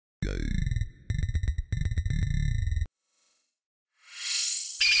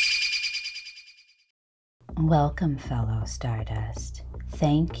Welcome, fellow Stardust.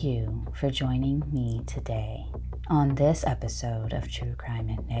 Thank you for joining me today. On this episode of True Crime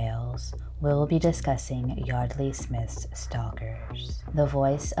and Nails, we'll be discussing Yeardley Smith's Stalkers, the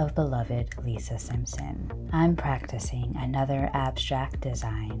voice of beloved Lisa Simpson. I'm practicing another abstract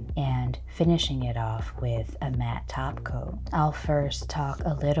design and finishing it off with a matte top coat. I'll first talk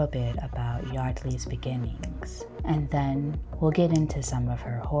a little bit about Yeardley's beginnings, and then we'll get into some of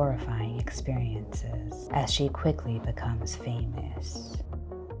her horrifying experiences as she quickly becomes famous.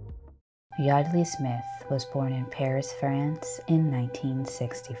 Yeardley Smith was born in Paris, France in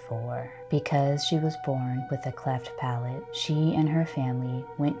 1964. Because she was born with a cleft palate, she and her family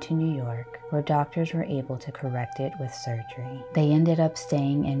went to New York, where doctors were able to correct it with surgery. They ended up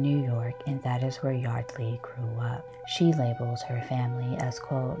staying in New York, and that is where Yeardley grew up. She labels her family as,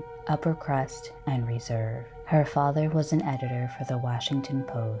 quote, upper crust and reserved. Her father was an editor for the Washington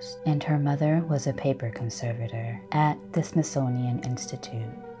Post, and her mother was a paper conservator at the Smithsonian Institute,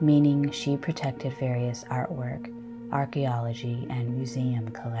 meaning she protected various artwork, archaeology, and museum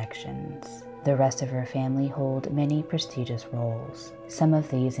collections. The rest of her family hold many prestigious roles. Some of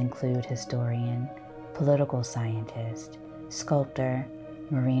these include historian, political scientist, sculptor,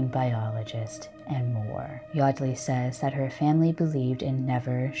 marine biologist, and more. Yeardley says that her family believed in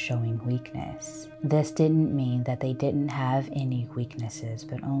never showing weakness. This didn't mean that they didn't have any weaknesses,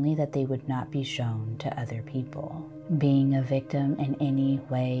 but only that they would not be shown to other people. Being a victim in any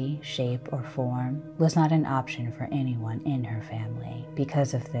way, shape, or form was not an option for anyone in her family.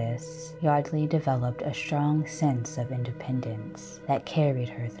 Because of this, Yeardley developed a strong sense of independence that carried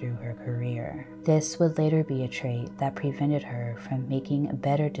her through her career. This would later be a trait that prevented her from making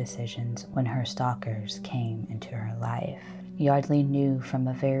better decisions when her stalkers came into her life. Yeardley knew from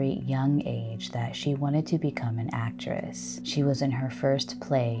a very young age that she wanted to become an actress. She was in her first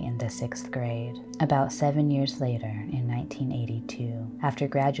play in the 6th grade. About 7 years later, in 1982, after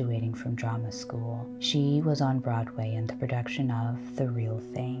graduating from drama school, she was on Broadway in the production of The Real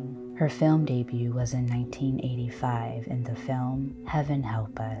Thing. Her film debut was in 1985 in the film Heaven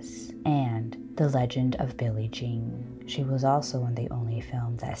Help Us and The Legend of Billie Jean. She was also in the only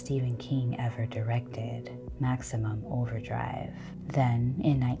film that Stephen King ever directed, Maximum Overdrive. Then,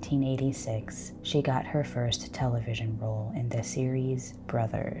 in 1986, she got her first television role in the series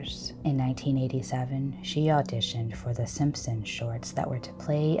Brothers. In 1987, she auditioned for the Simpson shorts that were to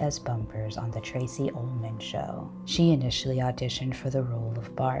play as bumpers on the Tracy Ullman Show. She initially auditioned for the role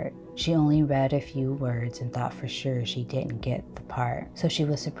of Bart. She only read a few words and thought for sure she didn't get the part, so she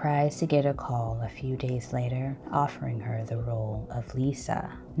was surprised to get a call a few days later offering her the role of Lisa.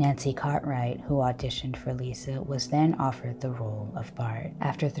 Nancy Cartwright, who auditioned for Lisa, was then offered the role of Bart.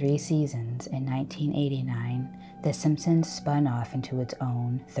 After 3 seasons, in 1989, The Simpsons spun off into its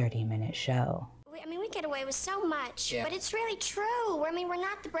own 30-minute show. I mean, we get away with so much, but it's really true. I mean, we're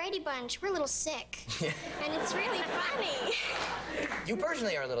not the Brady Bunch. We're a little sick. And it's really funny. You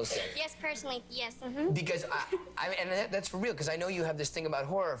personally are a little sick. Yes, personally, yes. Because, and that's for real, because I know you have this thing about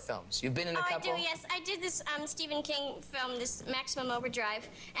horror films. You've been in a couple? I do, yes. I did this Stephen King film, this Maximum Overdrive,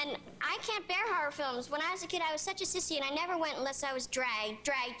 and I can't bear horror films. When I was a kid, I was such a sissy, and I never went unless I was dragged,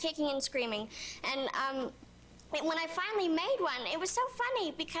 kicking and screaming. And when I finally made one, it was so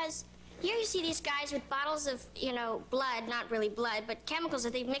funny because here you see these guys with bottles of, you know, blood, not really blood, but chemicals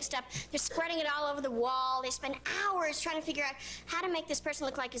that they've mixed up. They're spreading it all over the wall. They spend hours trying to figure out how to make this person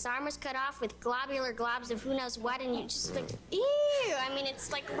look like his arm was cut off with globular globs of who knows what, and you just like, ew. I mean,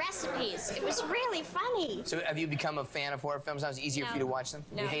 it's like recipes. It was really funny. So have you become a fan of horror films now? It's easier for you to watch them?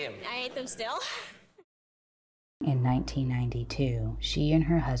 No. You hate them? I hate them still. In 1992, she and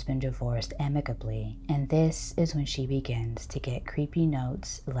her husband divorced amicably, and this is when she begins to get creepy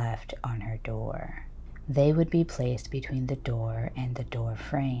notes left on her door. They would be placed between the door and the door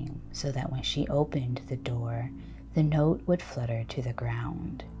frame, so that when she opened the door, the note would flutter to the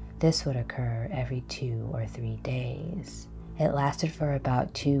ground. This would occur every 2 or 3 days. It lasted for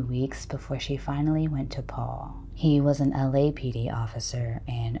about 2 weeks before she finally went to Paul. He was an LAPD officer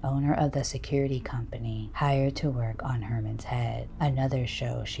and owner of the security company hired to work on Herman's Head, another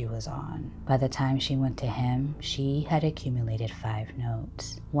show she was on. By the time she went to him, she had accumulated 5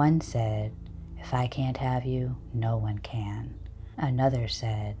 notes. One said, "If I can't have you, no one can." Another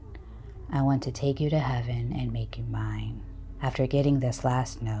said, "I want to take you to heaven and make you mine." After getting this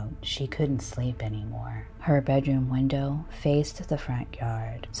last note, she couldn't sleep anymore. Her bedroom window faced the front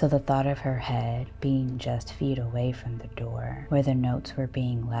yard, so the thought of her head being just feet away from the door where the notes were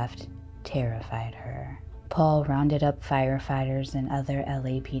being left terrified her. Paul rounded up firefighters and other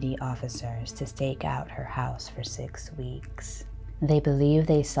LAPD officers to stake out her house for 6 weeks. They believed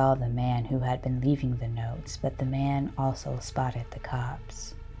they saw the man who had been leaving the notes, but the man also spotted the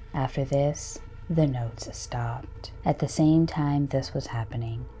cops. After this, the notes stopped. At the same time this was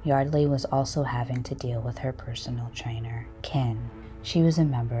happening, Yeardley was also having to deal with her personal trainer, Ken. She was a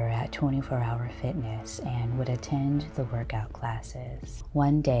member at 24 Hour Fitness and would attend the workout classes.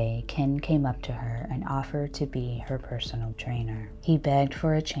 One day, Ken came up to her and offered to be her personal trainer. He begged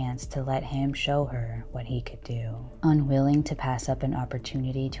for a chance to let him show her what he could do. Unwilling to pass up an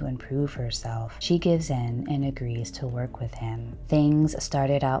opportunity to improve herself, she gives in and agrees to work with him. Things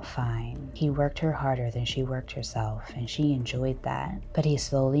started out fine. He worked her harder than she worked herself, and she enjoyed that. But he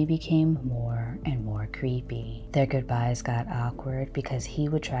slowly became more and more creepy. Their goodbyes got awkward because he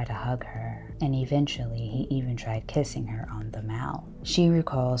would try to hug her, and eventually he even tried kissing her on the mouth. She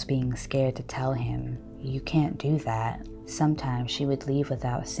recalls being scared to tell him, "You can't do that." Sometimes she would leave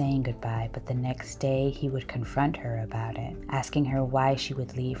without saying goodbye, but the next day he would confront her about it, asking her why she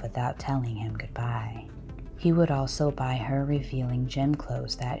would leave without telling him goodbye. He would also buy her revealing gym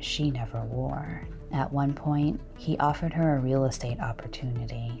clothes that she never wore. At one point, he offered her a real estate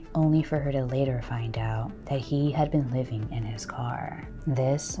opportunity, only for her to later find out that he had been living in his car.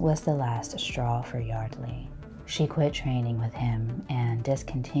 This was the last straw for Yeardley. She quit training with him and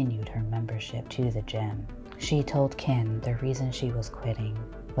discontinued her membership to the gym. She told Ken the reason she was quitting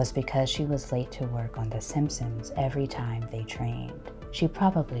was because she was late to work on The Simpsons every time they trained. She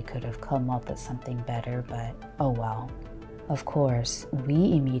probably could have come up with something better, but oh well. Of course,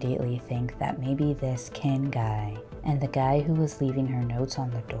 we immediately think that maybe this Ken guy and the guy who was leaving her notes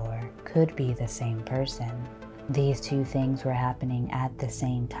on the door could be the same person. These two things were happening at the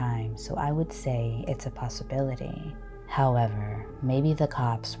same time, so I would say it's a possibility. However, maybe the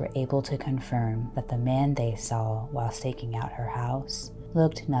cops were able to confirm that the man they saw while staking out her house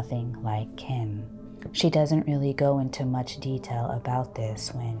looked nothing like Ken. She doesn't really go into much detail about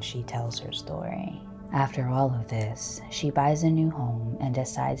this when she tells her story. After all of this, she buys a new home and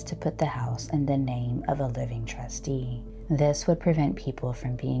decides to put the house in the name of a living trustee. This would prevent people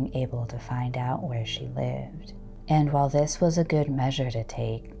from being able to find out where she lived. And while this was a good measure to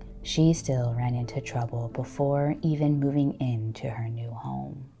take, she still ran into trouble before even moving into her new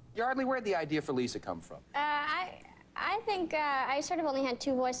home. Yeardley, where'd the idea for Lisa come from? I think I sort of only had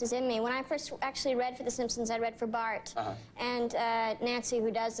two voices in me. When I first actually read for The Simpsons, I read for Bart. And Nancy,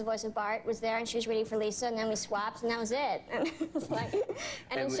 who does the voice of Bart, was there, and she was reading for Lisa, and then we swapped, and that was it. And it was like,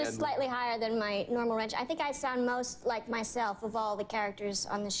 and it's just slightly higher than my normal range. I think I sound most like myself of all the characters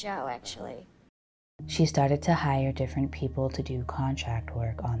on the show, actually. She started to hire different people to do contract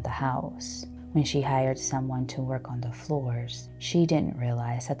work on the house. When she hired someone to work on the floors, she didn't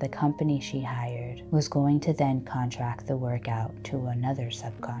realize that the company she hired was going to then contract the work out to another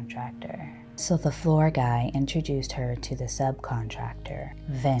subcontractor. So the floor guy introduced her to the subcontractor,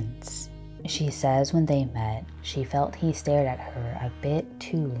 Vince. She says when they met, she felt he stared at her a bit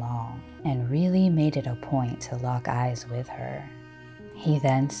too long and really made it a point to lock eyes with her. He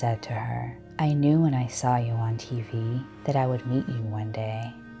then said to her, "I knew when I saw you on TV that I would meet you one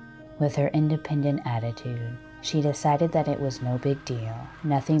day." With her independent attitude, she decided that it was no big deal,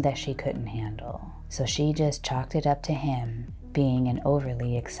 nothing that she couldn't handle. So she just chalked it up to him being an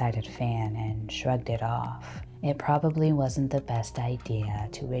overly excited fan and shrugged it off. It probably wasn't the best idea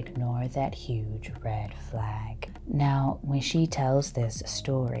to ignore that huge red flag. Now, when she tells this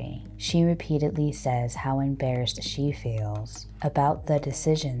story, she repeatedly says how embarrassed she feels about the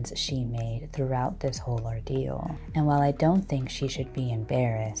decisions she made throughout this whole ordeal. And while I don't think she should be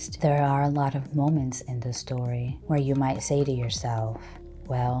embarrassed, there are a lot of moments in the story where you might say to yourself,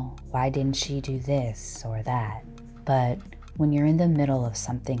 well, why didn't she do this or that? But when you're in the middle of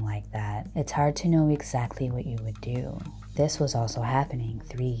something like that, it's hard to know exactly what you would do. This was also happening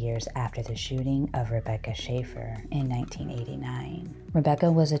 3 years after the shooting of Rebecca Schaeffer in 1989.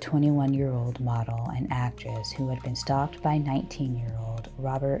 Rebecca was a 21-year-old model and actress who had been stalked by 19-year-old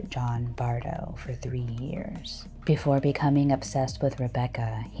Robert John Bardo for 3 years. Before becoming obsessed with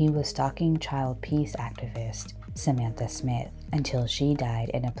Rebecca, he was stalking child peace activist Samantha Smith until she died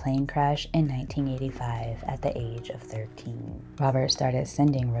in a plane crash in 1985 at the age of 13. Robert started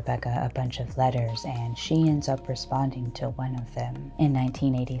sending Rebecca a bunch of letters, and she ends up responding to one of them. In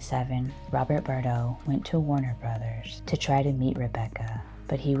 1987, Robert Bardo went to Warner Brothers to try to meet Rebecca,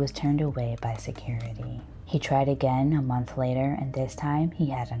 but he was turned away by security. He tried again a month later, and this time he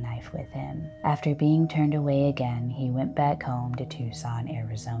had a knife with him. After being turned away again, he went back home to Tucson,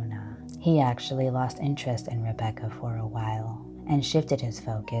 Arizona. He actually lost interest in Rebecca for a while, and shifted his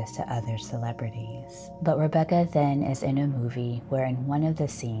focus to other celebrities. But Rebecca then is in a movie where in one of the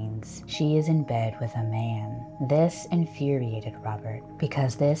scenes, she is in bed with a man. This infuriated Robert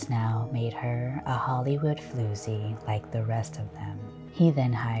because this now made her a Hollywood floozy like the rest of them. He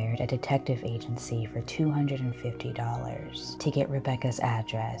then hired a detective agency for $250 to get Rebecca's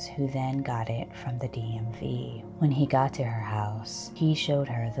address, who then got it from the DMV. When he got to her house, he showed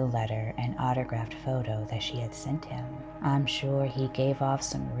her the letter and autographed photo that she had sent him. I'm sure he gave off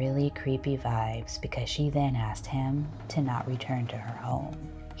some really creepy vibes because she then asked him to not return to her home.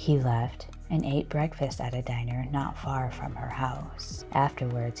 He left and ate breakfast at a diner not far from her house.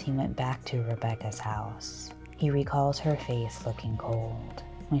 Afterwards, he went back to Rebecca's house. He recalls her face looking cold.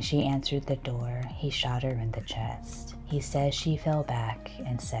 When she answered the door, he shot her in the chest. He says she fell back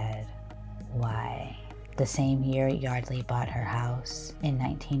and said, "Why?" The same year Yeardley bought her house, in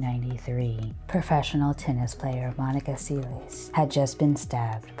 1993, professional tennis player Monica Seles had just been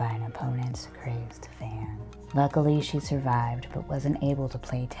stabbed by an opponent's crazed fan. Luckily, she survived but wasn't able to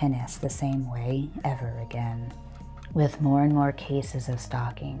play tennis the same way ever again. With more and more cases of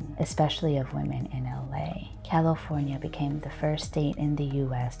stalking, especially of women in LA, California became the first state in the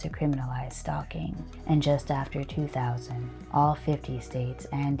US to criminalize stalking, and just after 2000, all 50 states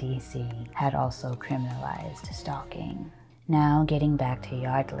and DC had also criminalized stalking. Now, getting back to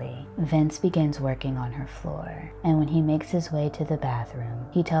Yeardley, Vince begins working on her floor, and when he makes his way to the bathroom,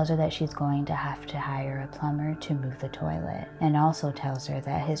 he tells her that she's going to have to hire a plumber to move the toilet, and also tells her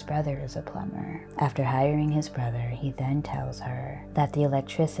that his brother is a plumber. After hiring his brother, he then tells her that the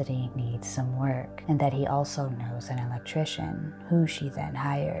electricity needs some work, and that he also knows an electrician, who she then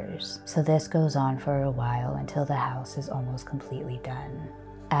hires. So this goes on for a while until the house is almost completely done.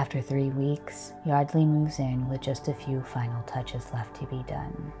 After 3 weeks, Yeardley moves in with just a few final touches left to be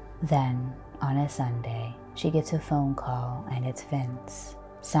done. Then, on a Sunday, she gets a phone call and it's Vince.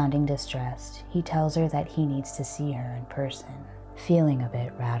 Sounding distressed, he tells her that he needs to see her in person. Feeling a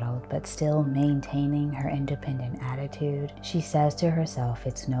bit rattled, but still maintaining her independent attitude, she says to herself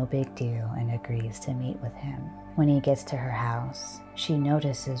it's no big deal and agrees to meet with him. When he gets to her house, she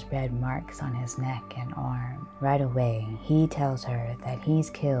notices red marks on his neck and arm. Right away, he tells her that he's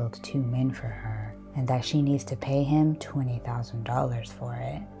killed 2 men for her and that she needs to pay him $20,000 for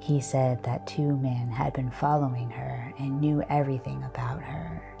it. He said that 2 men had been following her and knew everything about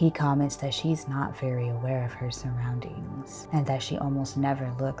her. He comments that she's not very aware of her surroundings and that she almost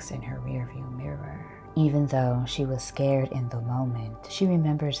never looks in her rearview mirror. Even though she was scared in the moment, she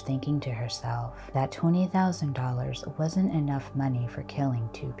remembers thinking to herself that $20,000 wasn't enough money for killing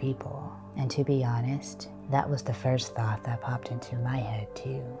 2 people. And to be honest, that was the first thought that popped into my head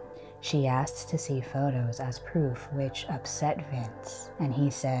too. She asked to see photos as proof, which upset Vince, and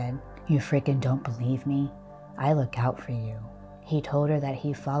he said, "You freaking don't believe me? I look out for you." He told her that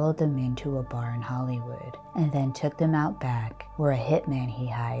he followed the men to a bar in Hollywood and then took them out back where a hitman he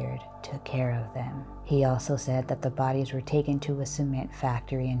hired took care of them. He also said that the bodies were taken to a cement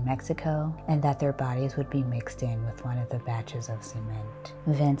factory in Mexico and that their bodies would be mixed in with one of the batches of cement.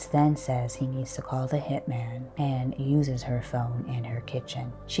 Vince then says he needs to call the hitman and uses her phone in her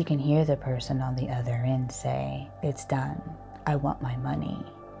kitchen. She can hear the person on the other end say, "It's done. I want my money."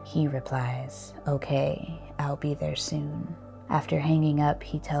 He replies, "Okay, I'll be there soon." After hanging up,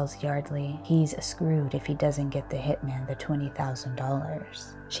 he tells Yeardley he's screwed if he doesn't get the hitman the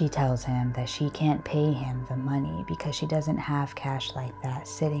 $20,000. She tells him that she can't pay him the money because she doesn't have cash like that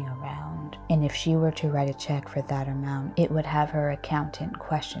sitting around. And if she were to write a check for that amount, it would have her accountant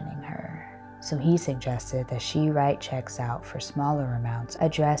questioning her. So he suggested that she write checks out for smaller amounts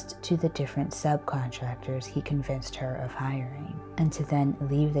addressed to the different subcontractors he convinced her of hiring, and to then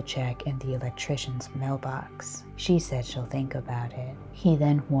leave the check in the electrician's mailbox. She said she'll think about it. He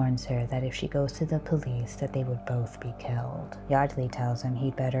then warns her that if she goes to the police that they would both be killed. Yeardley tells him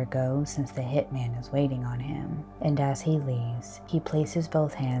he'd better go since the hitman is waiting on him, and as he leaves, he places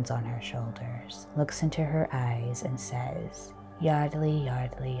both hands on her shoulders, looks into her eyes and says, "Yeardley,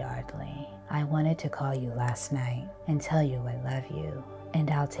 Yeardley, Yeardley, I wanted to call you last night and tell you I love you, and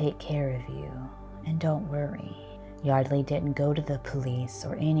I'll take care of you, and don't worry." Yeardley didn't go to the police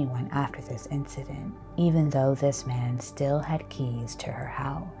or anyone after this incident, even though this man still had keys to her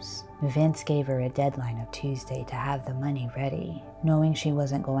house. Vince gave her a deadline of Tuesday to have the money ready. Knowing she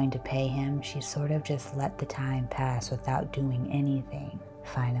wasn't going to pay him, she sort of just let the time pass without doing anything.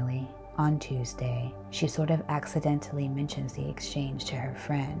 Finally, on Tuesday, she sort of accidentally mentions the exchange to her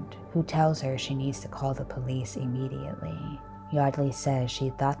friend, who tells her she needs to call the police immediately. Yeardley says she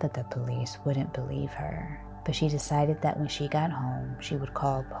thought that the police wouldn't believe her, but she decided that when she got home, she would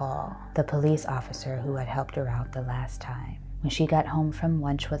call Paul, the police officer who had helped her out the last time. When she got home from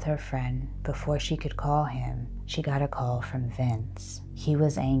lunch with her friend, before she could call him, she got a call from Vince. He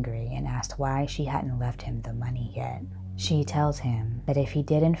was angry and asked why she hadn't left him the money yet. She tells him that if he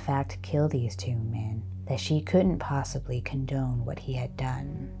did in fact kill these two men, that she couldn't possibly condone what he had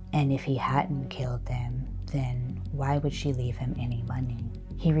done. And if he hadn't killed them, then why would she leave him any money?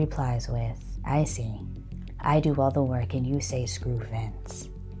 He replies with, "I see. I do all the work and you say screw Vince."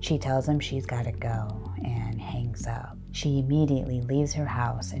 She tells him she's gotta go and hangs up. She immediately leaves her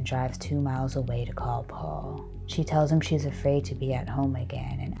house and drives 2 miles away to call Paul. She tells him she's afraid to be at home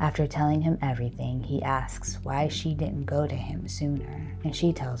again, and after telling him everything, he asks why she didn't go to him sooner, and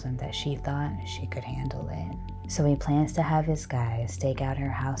she tells him that she thought she could handle it. So he plans to have his guys stake out her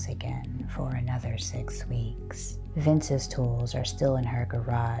house again for another 6 weeks. Vince's tools are still in her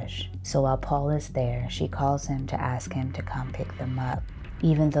garage, so while Paul is there, she calls him to ask him to come pick them up.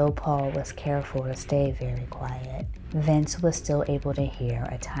 Even though Paul was careful to stay very quiet, Vince was still able to hear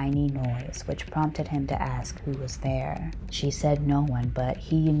a tiny noise which prompted him to ask who was there. She said no one, but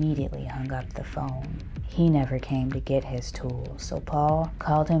he immediately hung up the phone. He never came to get his tools, so Paul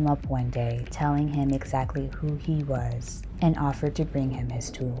called him up one day, telling him exactly who he was and offered to bring him his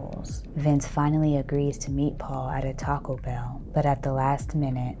tools. Vince finally agrees to meet Paul at a Taco Bell, but at the last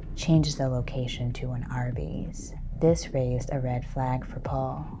minute changes the location to an Arby's. This raised a red flag for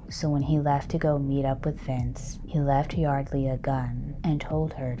Paul, so when he left to go meet up with Vince, he left Yeardley a gun and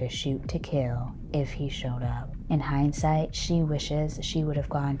told her to shoot to kill if he showed up. In hindsight, she wishes she would have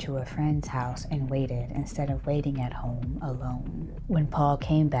gone to a friend's house and waited instead of waiting at home alone. When Paul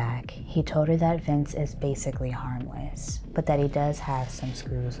came back, he told her that Vince is basically harmless, but that he does have some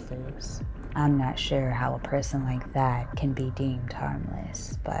screws loose. I'm not sure how a person like that can be deemed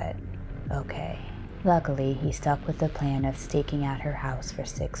harmless, but okay. Luckily, he stuck with the plan of staking out her house for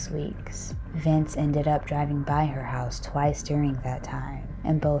 6 weeks. Vince ended up driving by her house twice during that time,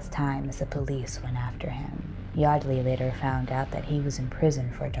 and both times the police went after him. Yeardley later found out that he was in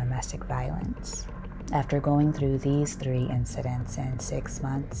prison for domestic violence. After going through these 3 incidents in 6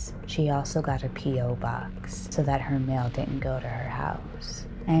 months, she also got a P.O. box so that her mail didn't go to her house.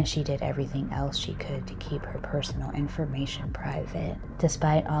 And she did everything else she could to keep her personal information private.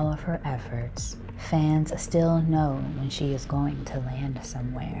 Despite all of her efforts, fans still know when she is going to land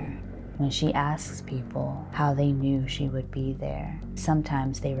somewhere. When she asks people how they knew she would be there,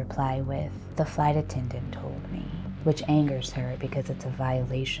 sometimes they reply with, "The flight attendant told me," which angers her because it's a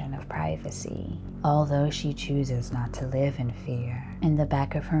violation of privacy. Although she chooses not to live in fear, in the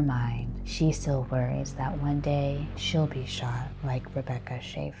back of her mind, she still worries that one day she'll be shot like Rebecca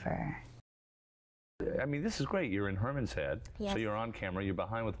Schaefer. I mean, this is great. You're in Herman's Head, Yes. so you're on camera. You're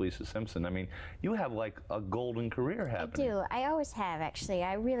behind with Lisa Simpson. I mean, you have like a golden career happening. I do. I always have, actually.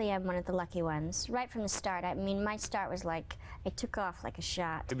 I really am one of the lucky ones. Right from the start. I mean, my start was like, I took off like a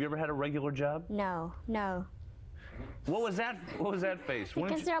shot. Have you ever had a regular job? No. What was that? What was that face? When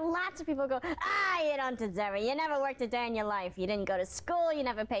did Because there are lots of people who go, you don't deserve it. You never worked a day in your life. You didn't go to school. You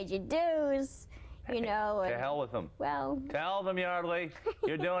never paid your dues. You know. To hell with them. Well. Tell them, Yeardley.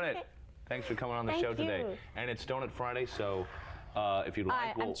 You're doing it. Thanks for coming on the Thank show today. you. And it's Donut Friday, so if you'd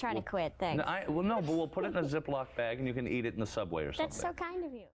like, I'm trying to quit. Thanks. No, but we'll put it in a Ziploc bag and you can eat it in the subway or something. That's so kind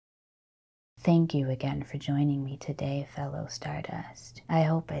of you. Thank you again for joining me today, fellow Stardust. I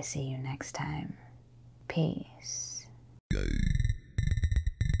hope I see you next time. Peace.